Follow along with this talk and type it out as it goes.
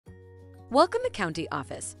Welcome to County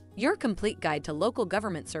Office, your complete guide to local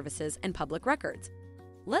government services and public records.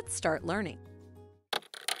 Let's start learning.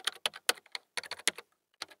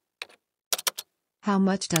 How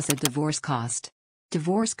much does a divorce cost?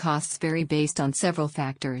 Divorce costs vary based on several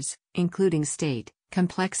factors, including state,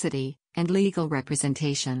 complexity, and legal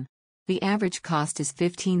representation. The average cost is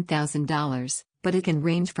 $15,000, but it can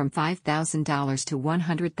range from $5,000 to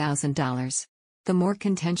 $100,000. The more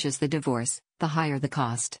contentious the divorce, the higher the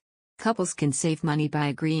cost. Couples can save money by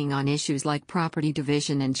agreeing on issues like property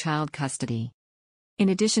division and child custody. In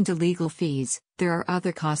addition to legal fees, there are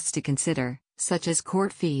other costs to consider, such as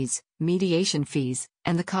court fees, mediation fees,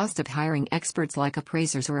 and the cost of hiring experts like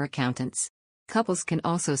appraisers or accountants. Couples can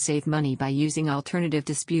also save money by using alternative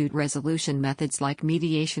dispute resolution methods like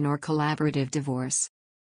mediation or collaborative divorce.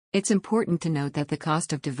 It's important to note that the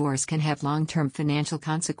cost of divorce can have long-term financial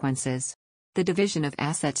consequences. The division of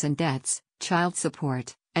assets and debts, child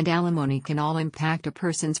support, and alimony can all impact a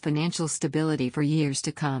person's financial stability for years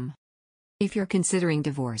to come. If you're considering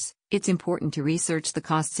divorce, it's important to research the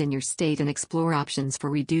costs in your state and explore options for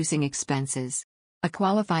reducing expenses. A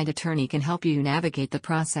qualified attorney can help you navigate the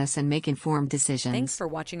process and make informed decisions. Thanks for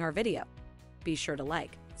watching our video. Be sure to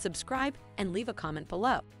like, subscribe, and leave a comment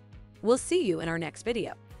below. We'll see you in our next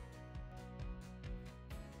video.